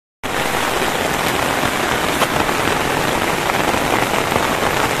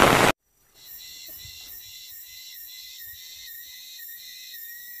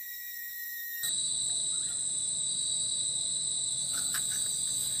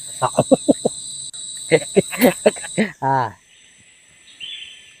Ah.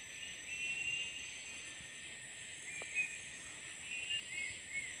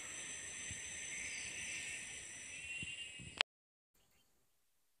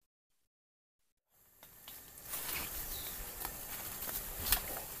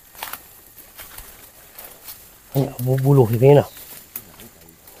 Banyak buluh di sini.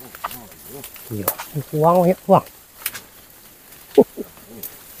 Iya, kuang ya kuang.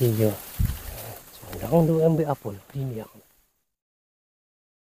 Iya. Sekarang tu ambil apa ini ya.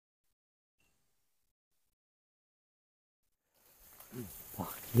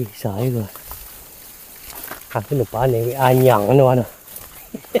 Wah, bisa juga. Aku lupa nih anyang anu anu.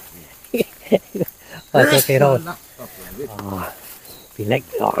 Pasal kira. Pilek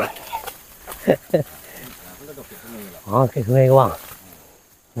orang. Cái sungai các bạn.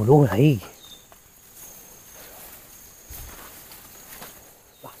 Một lúc thấy.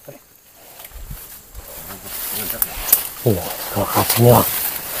 Kakaknya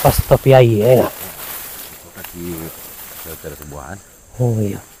pas tepi air ya. Oh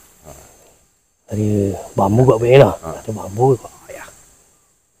iya. Dari bambu gak beda. Ada bambu kok ya.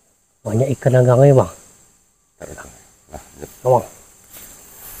 Banyak ikan anggangnya bang. Bang.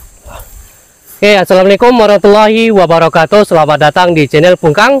 Oke, assalamualaikum warahmatullahi wabarakatuh. Selamat datang di channel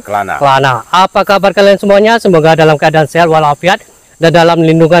Pungkang Kelana. Apa kabar kalian semuanya? Semoga dalam keadaan sehat walafiat dan dalam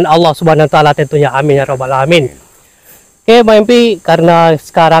lindungan Allah Subhanahu Wa Taala tentunya. Amin ya robbal alamin. Oke, Bang MP, karena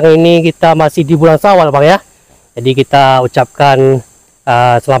sekarang ini kita masih di bulan Syawal, Bang ya. Jadi kita ucapkan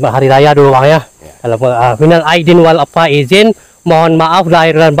selamat hari raya dulu, Bang ya. Dalam minal aidin wal faizin, mohon maaf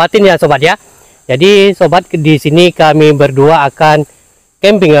lahir dan batin ya, sobat ya. Jadi sobat, di sini kami berdua akan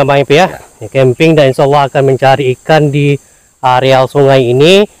camping ya, Bang MP ya. Camping dan insya Allah akan mencari ikan di areal sungai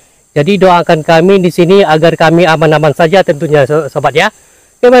ini. Jadi doakan kami di sini agar kami aman-aman saja tentunya, sobat ya.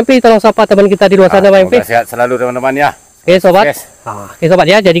 Oke, Bang MP, tolong sapa teman kita di luar sana, Bang MP. Sehat selalu teman-teman ya. Oke sobat, oke sobat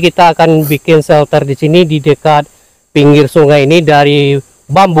ya, jadi kita akan bikin shelter di sini di dekat pinggir sungai ini dari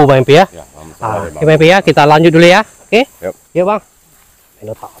bambu, Bang MP ya. Oke Bang MP ya, kita lanjut dulu ya. Oke, yuk Bang.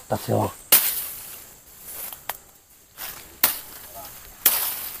 Ini tak atas ya Bang.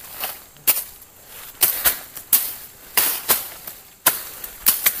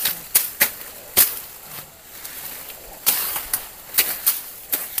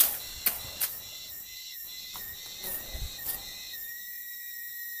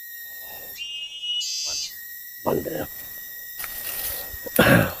 Bandel.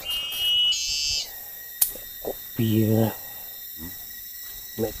 Kopi ya.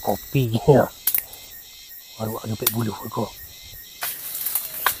 Mek kopi ya. Baru ada pek bulu kok.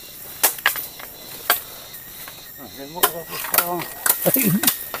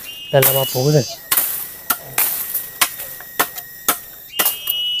 Dalam apa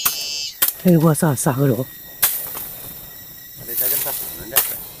ni? Gua sah-sah dulu. Ada jajan satu,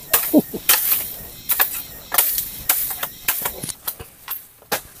 nanti.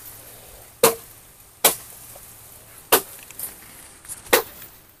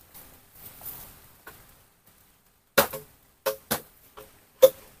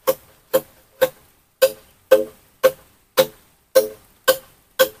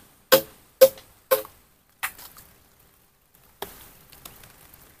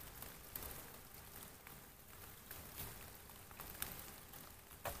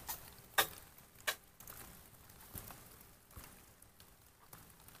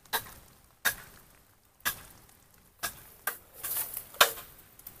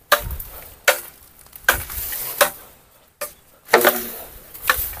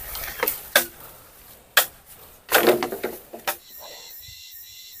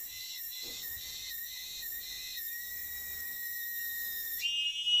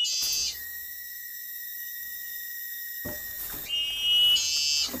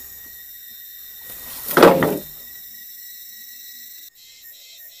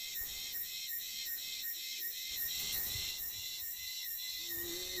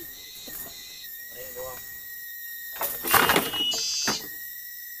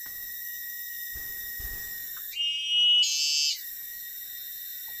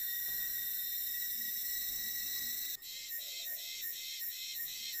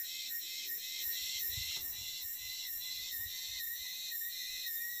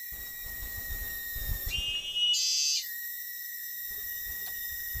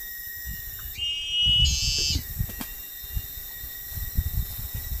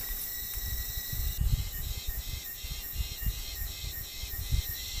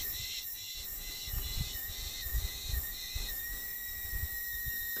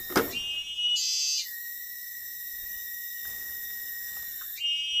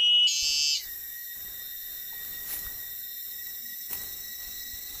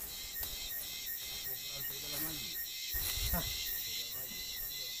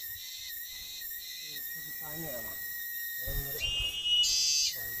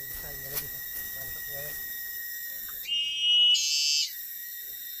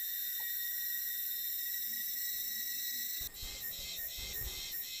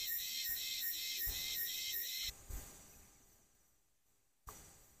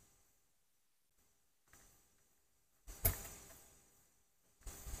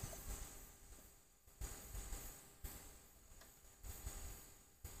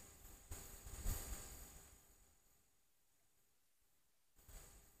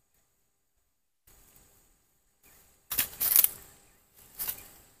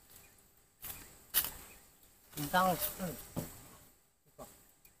 Tentang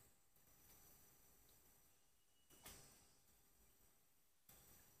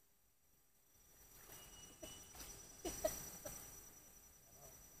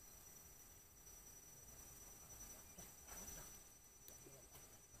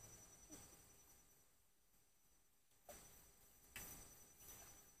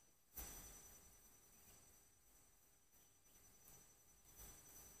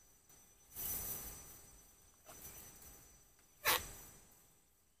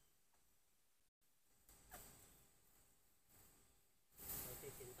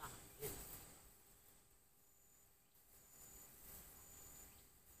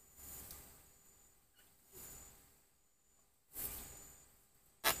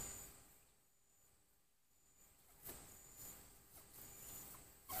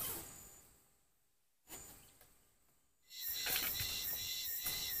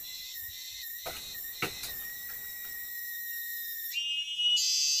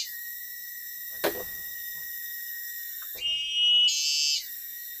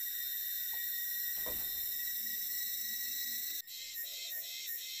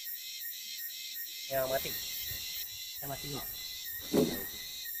yang mati. Yang mati.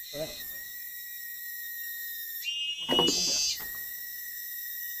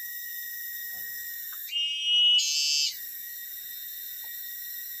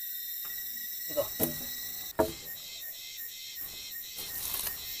 Itu.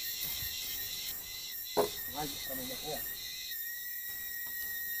 Lagi sama ya.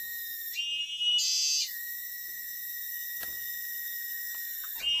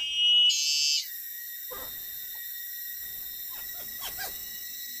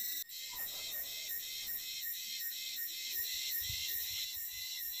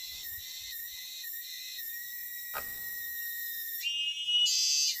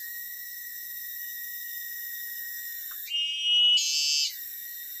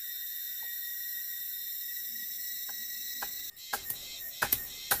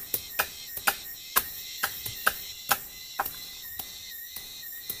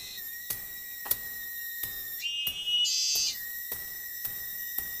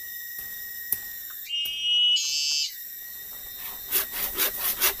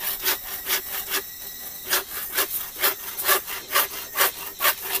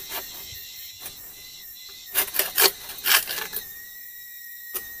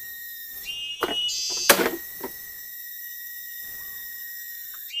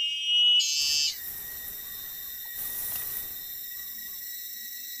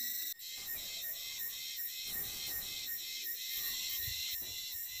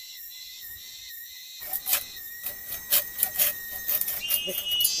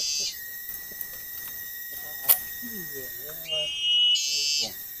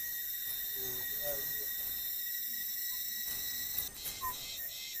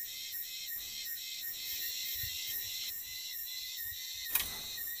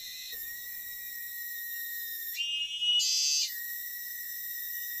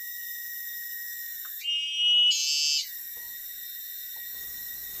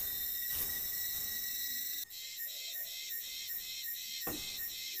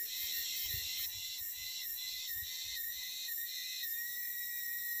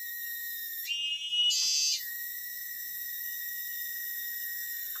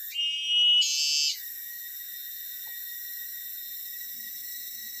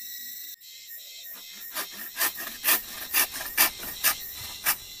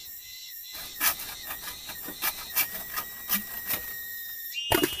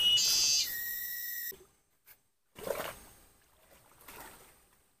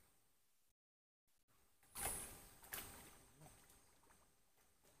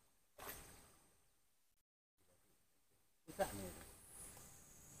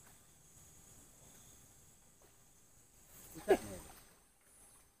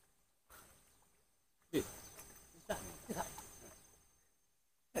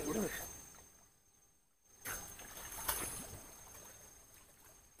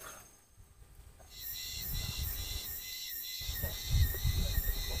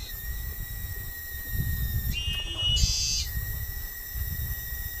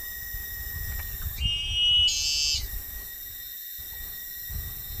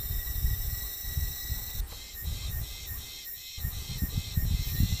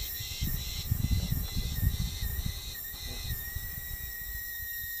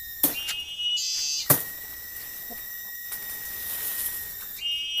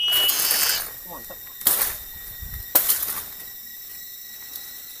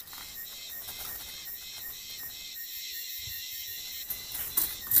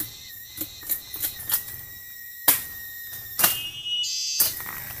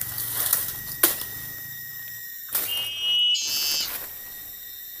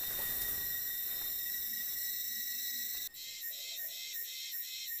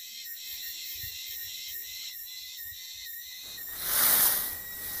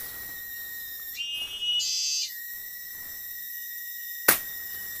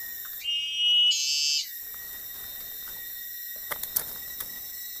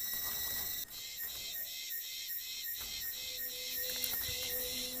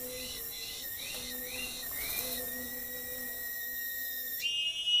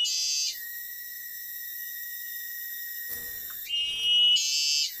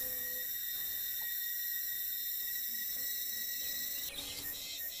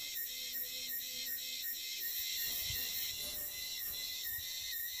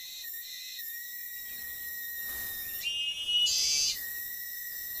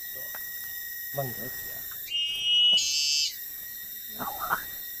 Menurut ya.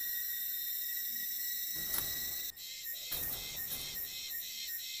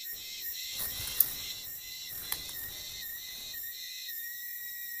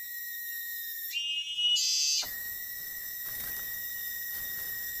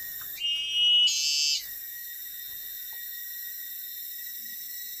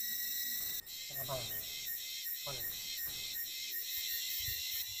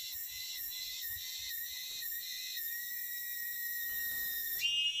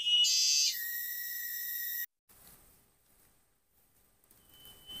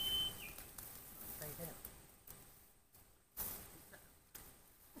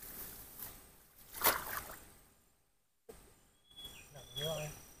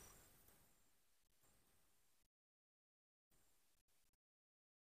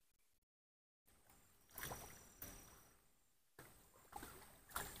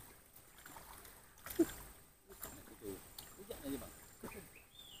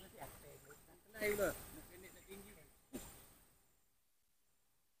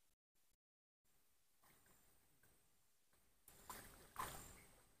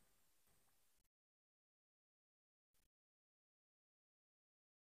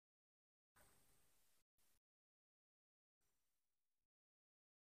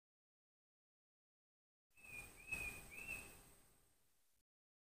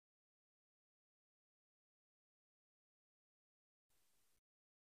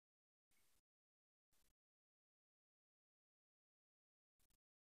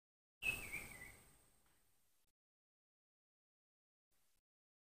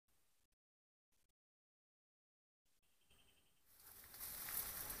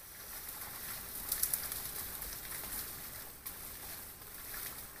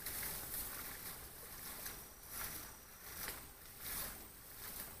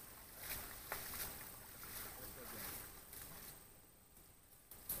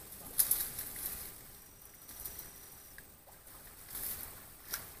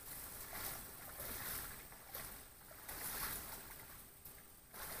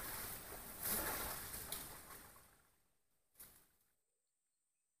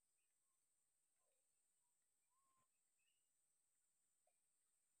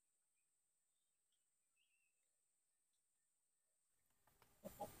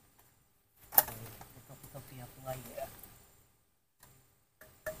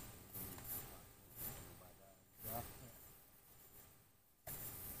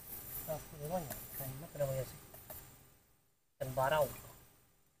 Ikan barau.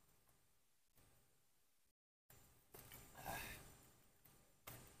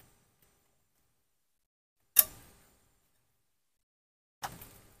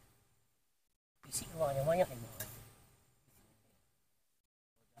 Isi uangnya banyak ini.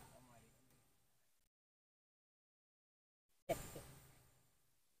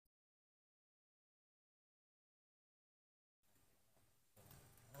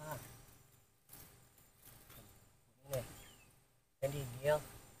 Jadi dia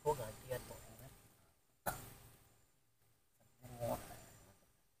gantian pokoknya.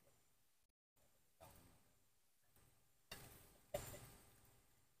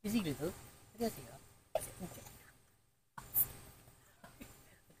 Isi gitu, dia sih ya.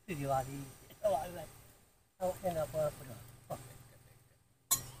 Itu diwali, awalnya nggak apa-apa dah.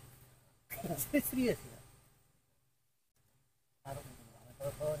 Serius ya. Taruh gitu banget.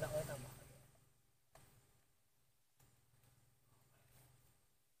 Kalau nak tambah.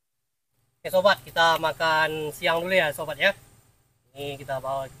 Oke sobat, kita makan siang dulu ya sobat ya. Ini kita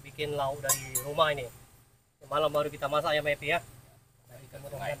bawa bikin lauk dari rumah ini. Malam baru kita masak ya Mepi ya. Dari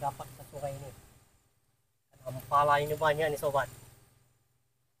mudah-mudahan dapat kita sungai ini. Ampala ini banyak nih sobat.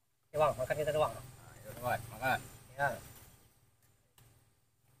 Oke bang, makan kita doang. Ayo sobat, makan. Ya.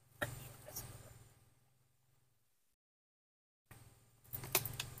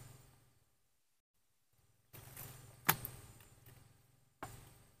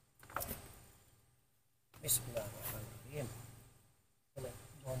 Bismillahirrahmanirrahim.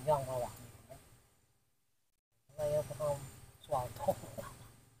 Gonjang bawah. Saya paham suatu.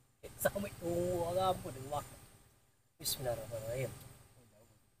 Sampai tua kamu deh. Bismillahirrahmanirrahim.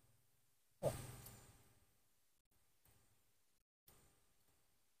 Oh.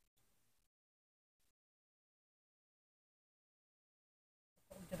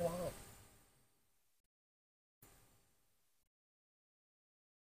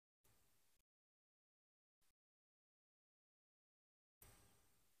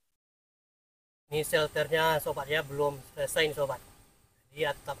 Ini shelternya sobat ya, belum selesai nih sobat. Jadi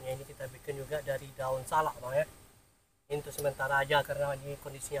atapnya ini kita bikin juga dari daun salak bang ya. Ini untuk sementara aja karena ini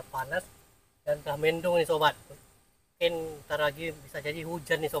kondisinya panas. Dan dah mendung nih sobat. Mungkin ntar lagi bisa jadi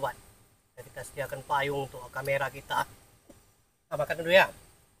hujan nih sobat. Dan kita sediakan payung untuk kamera kita. Kita makan dulu ya.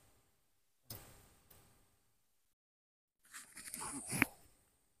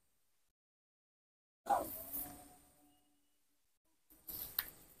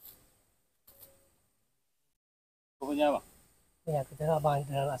 Pokoknya apa? Ya kita abang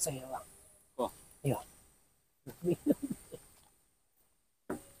dengan rasa ya bang. Oh. Iya.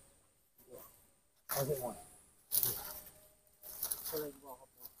 Oke bang.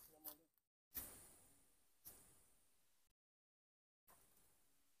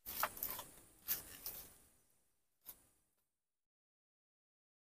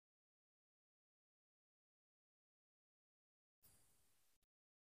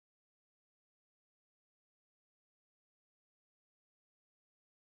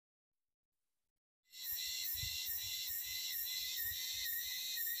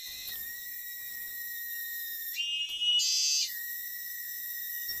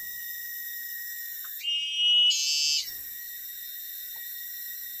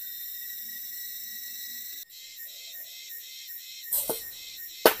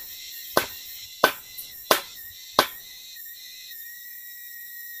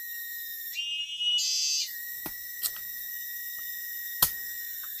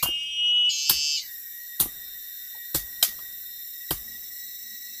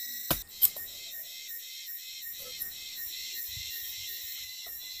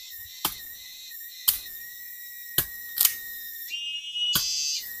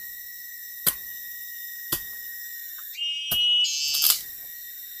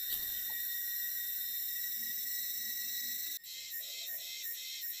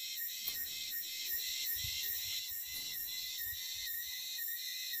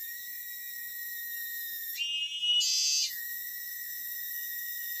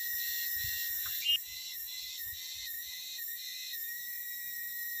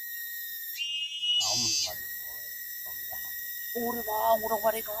 Udah bang, udah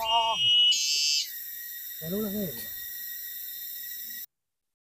mereka. Baru lah nih.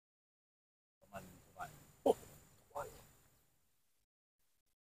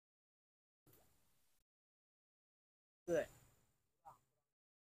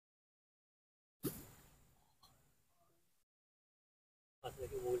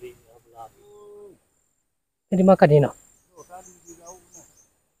 Jadi makan ini nak.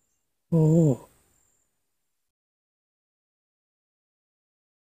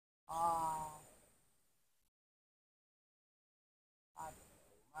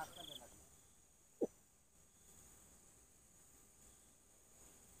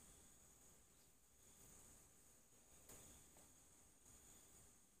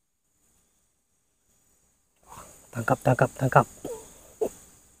 Tangkap, tangkap, tangkap.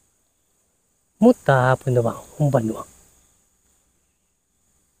 Muta pun tu bang, umpan tu bang.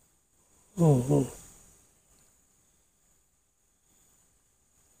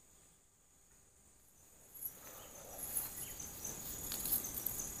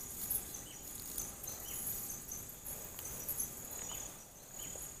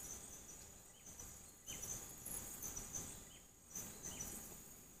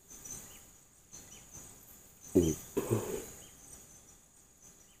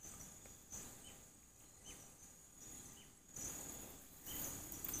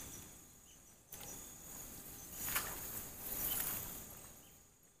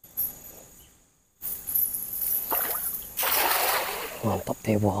 Mantap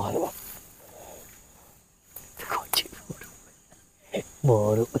tewa tu bang. Kocik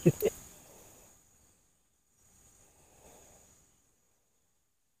baru.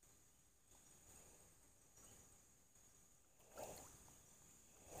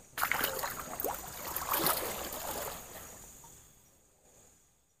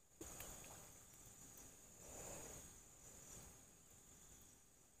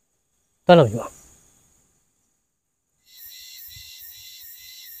 Tolong juga.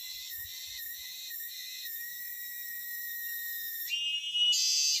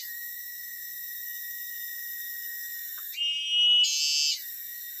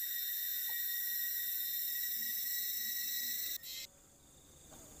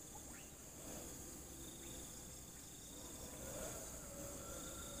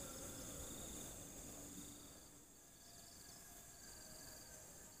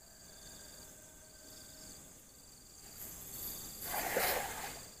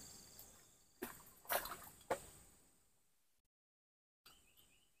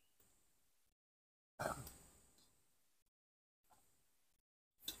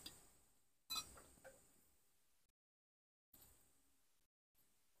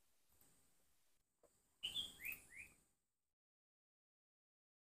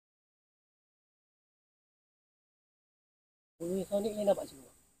 Bulu Sonic ni dapat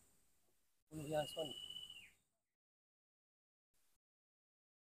semua. Bulu yang Sonic.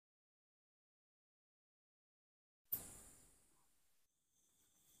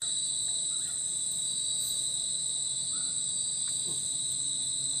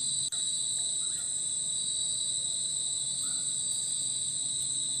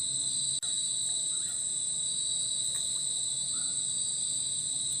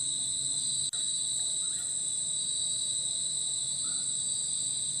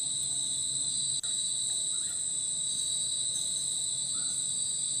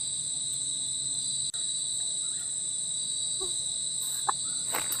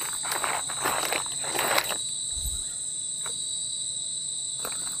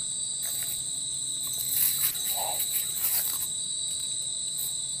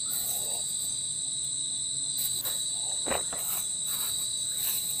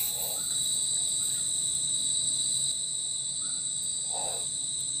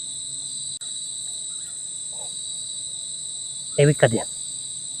 Ikat dia.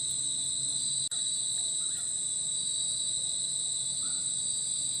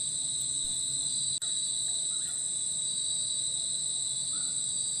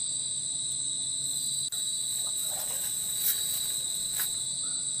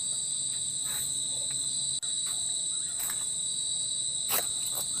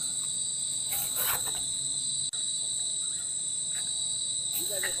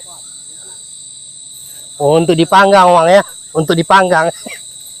 Oh, untuk dipanggang Bang ya, untuk dipanggang.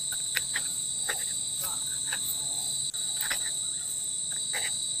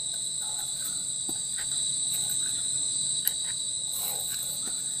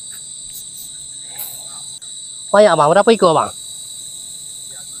 Banyak Bang, berapa ekor Bang?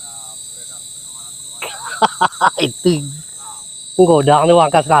 Itu godang tu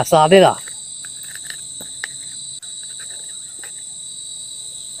Bang, kasar dia dah.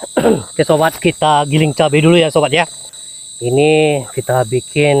 Oke sobat, kita giling cabai dulu ya sobat ya. Ini kita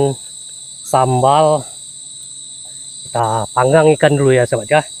bikin sambal. Kita panggang ikan dulu ya sobat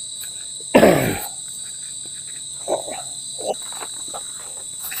ya.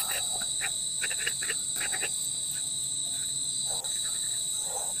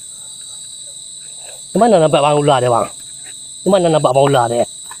 Gimana nampak Bang ular dia Bang? Gimana nampak Bang ular dia?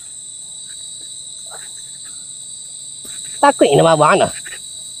 Takut ni nama Bang lah.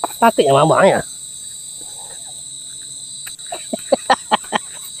 Takut nama Bang ya.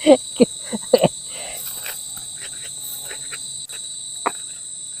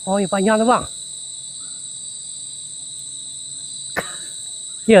 Oh, ini panjang tu Bang.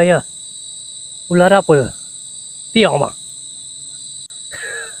 Ya, ya. Ular apa tu? Tiang Bang.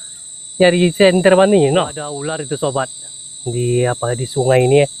 Dari center mana ni? No, ada ular itu sobat. Di apa di sungai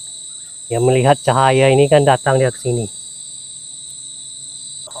ini ya. Yang melihat cahaya ini kan datang dia ke sini.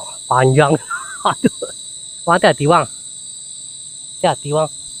 Oh, panjang. Aduh. Hati-hati Bang. Hati-hati Bang.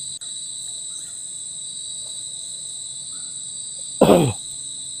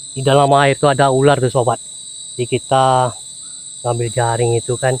 Di dalam air itu ada ular tuh sobat. Jadi kita ngambil jaring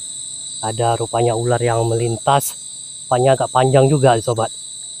itu kan ada rupanya ular yang melintas. Rupanya agak panjang juga sobat.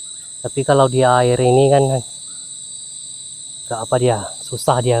 Tapi kalau di air ini kan gak apa dia,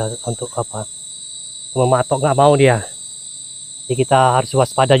 susah dia untuk apa mematok, nggak mau dia. Jadi kita harus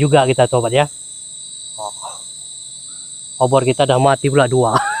waspada juga kita sobat ya. Obor kita udah mati pula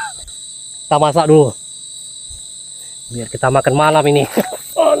 2. Kita masak dulu biar kita makan malam ini.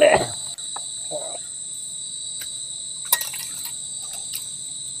 Oleh.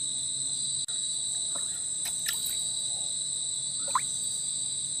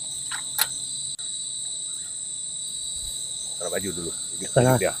 Taruh baju dulu.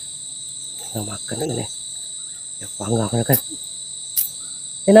 Karena Dia. Kita makan ini. Ya panggang kan.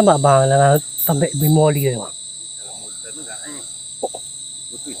 Ini nampak Bang sampai bimoli dia Bang.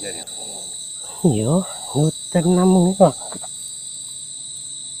 Iya, hutan namun Bang.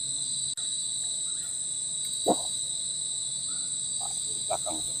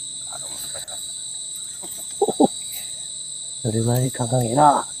 Dari balik kakak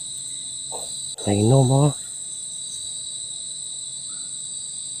kita. Minum Bang.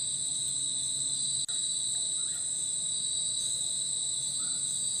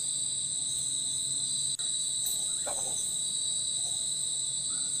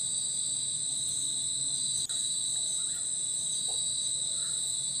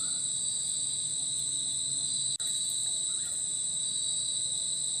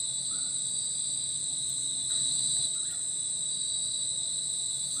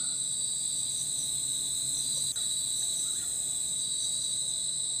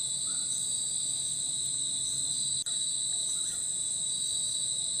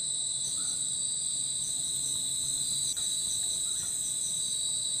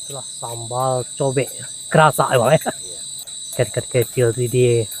 itulah sambal cobek kerasa ya bang ya. Ikan kecil tuh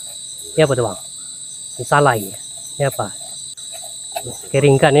di ini apa tuh bang? Ini salai. Ini apa?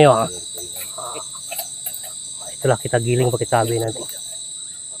 Keringkan ya bang. Itulah kita giling pakai cabai nanti.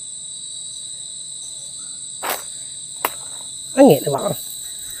 Angin tuh bang.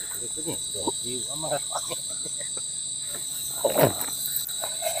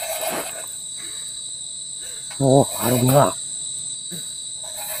 Oh, harumnya.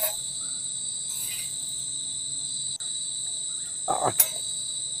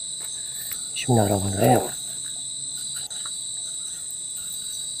 Bismillahirrahmanirrahim.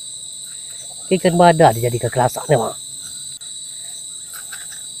 Ikan badak dijadikan kerasak nih bang.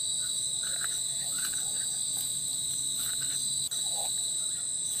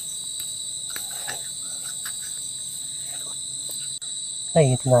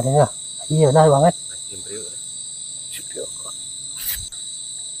 Đây thì là đây nè, gì ở đây bang ấy.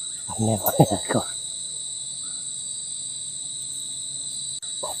 Này coi.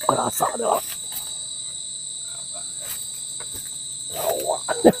 Bọc kerasa dah.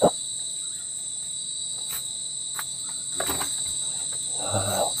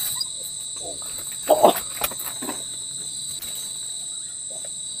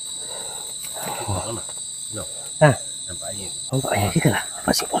 Nampak air juga lah.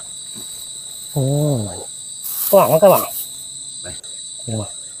 Apa sih bang? Oh, bang, makan bang. Baik. Ini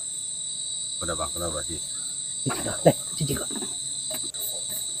bang. Kenapa sih? Itu dah, cuci kok.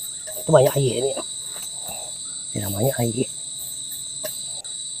 Itu banyak air ni. Ini namanya air.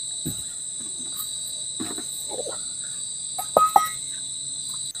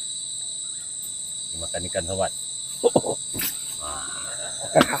 Makan ikan sobat.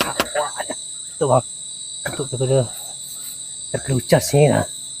 Itu bang. Itu dia. Terkelucas ni lah.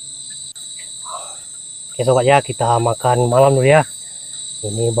 Oke sobat ya, kita makan malam dulu ya.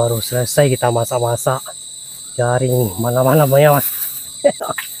 Ini baru selesai kita masak-masak jaring malam-malam ya mas.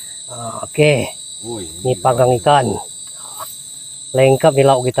 Oke. Ini panggang ikan. Lengkap nih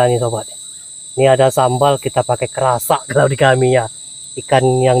lauk kita nih sobat. Ini ada sambal, kita pakai kerasak kalau di kami ya. Ikan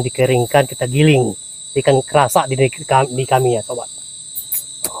yang dikeringkan kita giling. Ikan kerasak di kami ya sobat.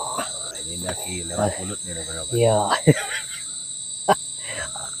 Ini nasi lewat mulut nih sobat. Iya.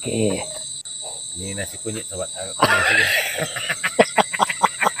 Oke. Ini nasi kunyit sobat.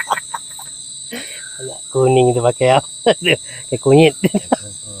 Kuning itu pakai apa? Kayak kunyit.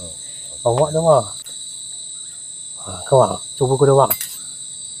 Awak dah mah. Kau bang, cuba ku dah bang.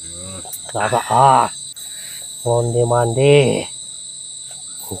 Tak. Mandi.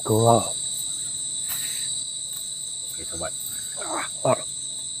 Kau bang. Oke sobat.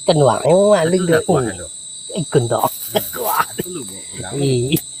 Kan bang, yang malu dah. Ikan dah. Kuat.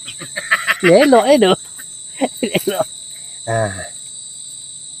 Elok. Elok.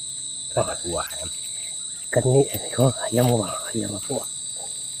 Kuah ya. Ikan ni ayam bang, ayam apa?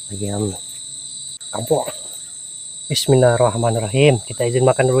 Ayam kampung. Bismillahirrahmanirrahim. Kita izin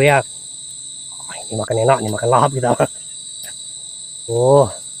makan dulu ya. Ini makan enak, ini makan lahap kita. Oh,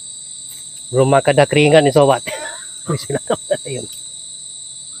 belum makan dah keringat nih sobat. Bismillahirrahmanirrahim.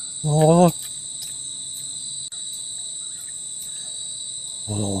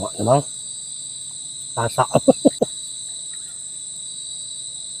 Mak bang, rasa.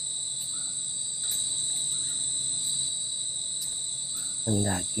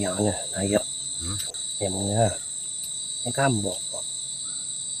 Dagingnya, ayo. Ayamnya, ini kambing.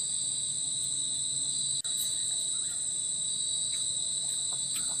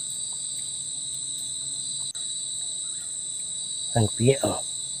 Kan piye.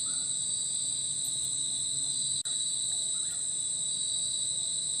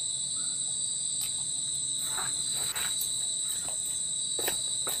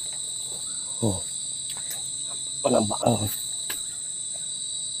 Nampak. Oh,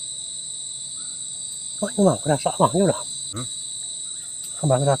 ini bang, kerasa bang, ini udah.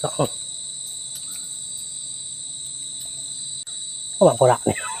 Bang, kerasa. Oh, bang, korak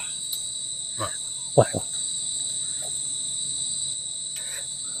nih. Wah.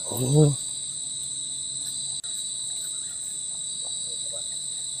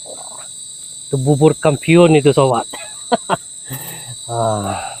 Itu bubur kampion itu sobat.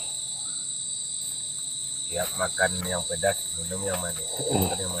 Siap makan yang pedas, minum yang manis.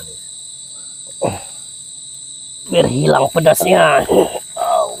 Biar hilang pedasnya.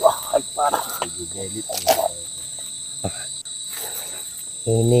 Allah Akbar.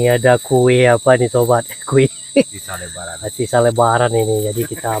 Ini ada kue apa nih sobat? Kue sisa lebaran ini, jadi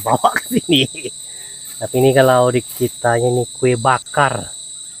kita bawa ke sini. Tapi ini kalau di kitanya ini kue bakar.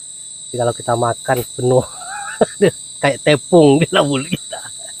 Jadi kalau kita makan penuh kayak tepung di mulut kita.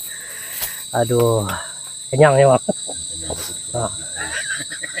 Aduh, kenyang ya bang. Ah.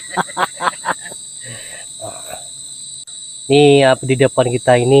 Ini apa di depan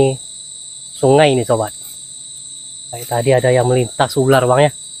kita ini sungai ini sobat. Kayak tadi ada yang melintas ular bang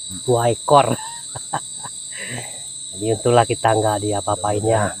ya, 2 ekor. Jadi untunglah kita nggak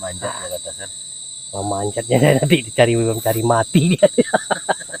diapa-apainnya. Manjat ya kata kan. Memanjatnya nanti mencari mati dia.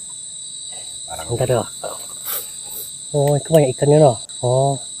 Bentar dong. Oh, itu banyak ikannya loh.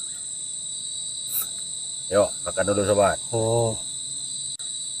 Oh. Yuk, makan dulu sobat. Oh.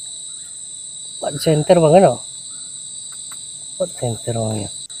 Buat center banget loh. Buat center bang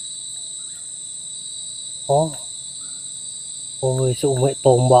ya. Oh. Oh, isu umik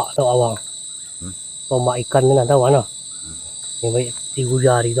tombak tau abang. Tombak ikan ni nak tahu mana. Yang baik 3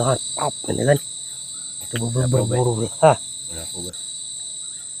 jari tu hatap ni kan. Itu berburu. Ha.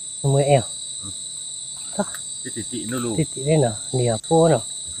 Umik ya. Titik dulu. Titik ni nah. Dia apa nah?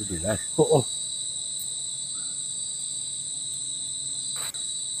 Itu deras. Oh.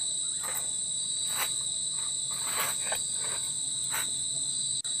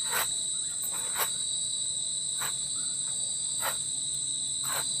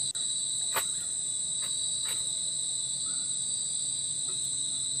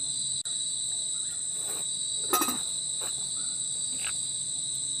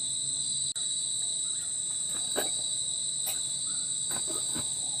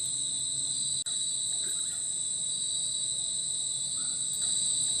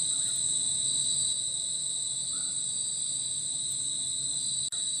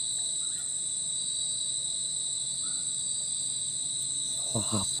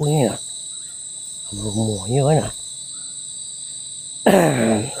 Apa ni lah? Rumahnya mana?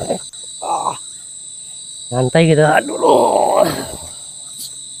 Santai kita dulu.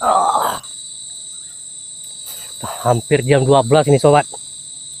 Hampir jam 12 ini sobat.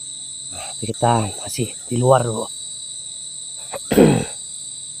 Tapi kita masih di luar dulu.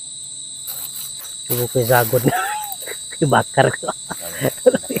 Coba ke zagon dibakar.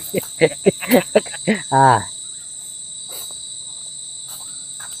 Ah.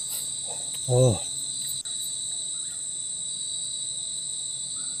 Oh.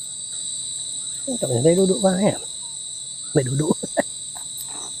 Tak boleh duduk bang ya. Baik duduk.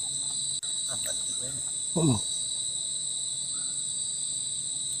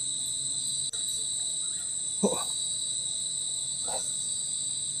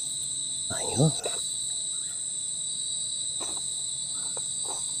 Ayo.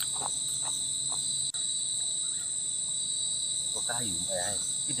 Kayu kayak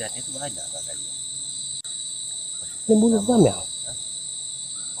tidak itu banyak kan kayu. Ini bulu gamang.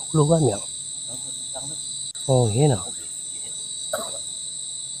 Bulu gamang. Oh iya nah.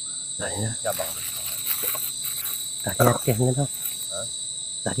 Nah, Cabang. tadi hati ni tau.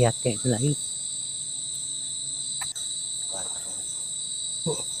 Tadi hati itu lagi.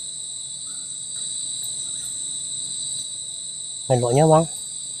 Meloknya bang.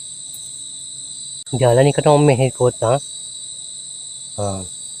 Jalan ni kena omeh ikut ha.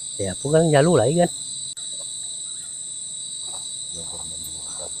 Ya apa kan jalur lagi kan.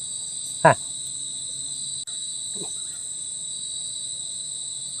 Ha.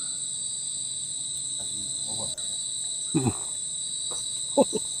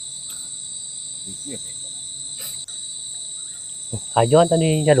 Kajuan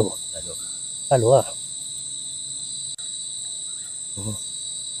tadi jalur. Jalur lah.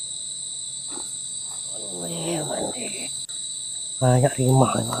 Banyak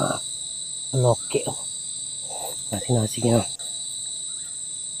rimah lah. Lokek. Nasi-nasinya.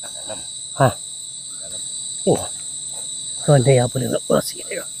 Hah? Ini. Kan dia apa dia bersih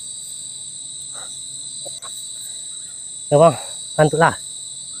dia. Ya bang, kantuklah.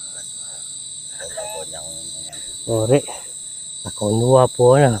 Orek. Takon dua apa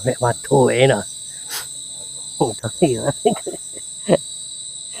nah, mek batu nah. Tapi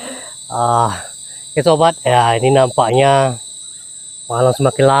oke sobat, ya ini nampaknya malam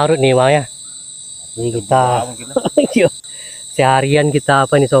semakin larut nih bang ya. Jadi kita seharian kita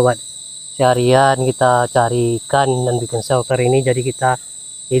apa nih sobat? Seharian kita cari ikan dan bikin shelter ini. Jadi kita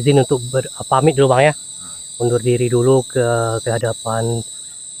izin untuk pamit dulu bang ya. Undur diri dulu ke hadapan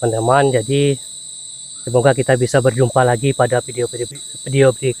teman-teman. Jadi semoga kita bisa berjumpa lagi pada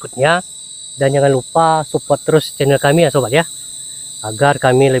video berikutnya. Dan jangan lupa support terus channel kami ya sobat ya. Agar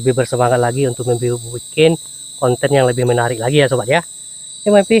kami lebih bersemangat lagi untuk membuat konten yang lebih menarik lagi ya sobat ya.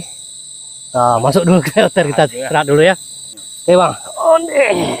 Oke Mapi. Masuk dulu ke shelter, kita istirahat dulu ya. Oke bang.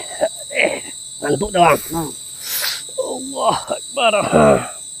 Ngantuk dah bang. Allah Akbar.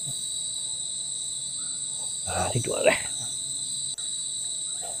 Tidur deh.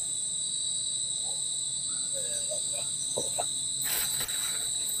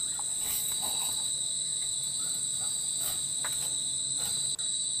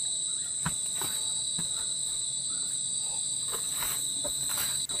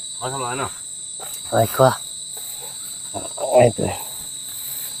 Masa mana? Baiklah. Itu.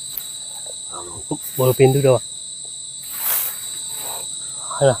 Baru pintu dah.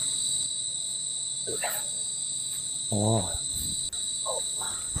 Alah. Oh.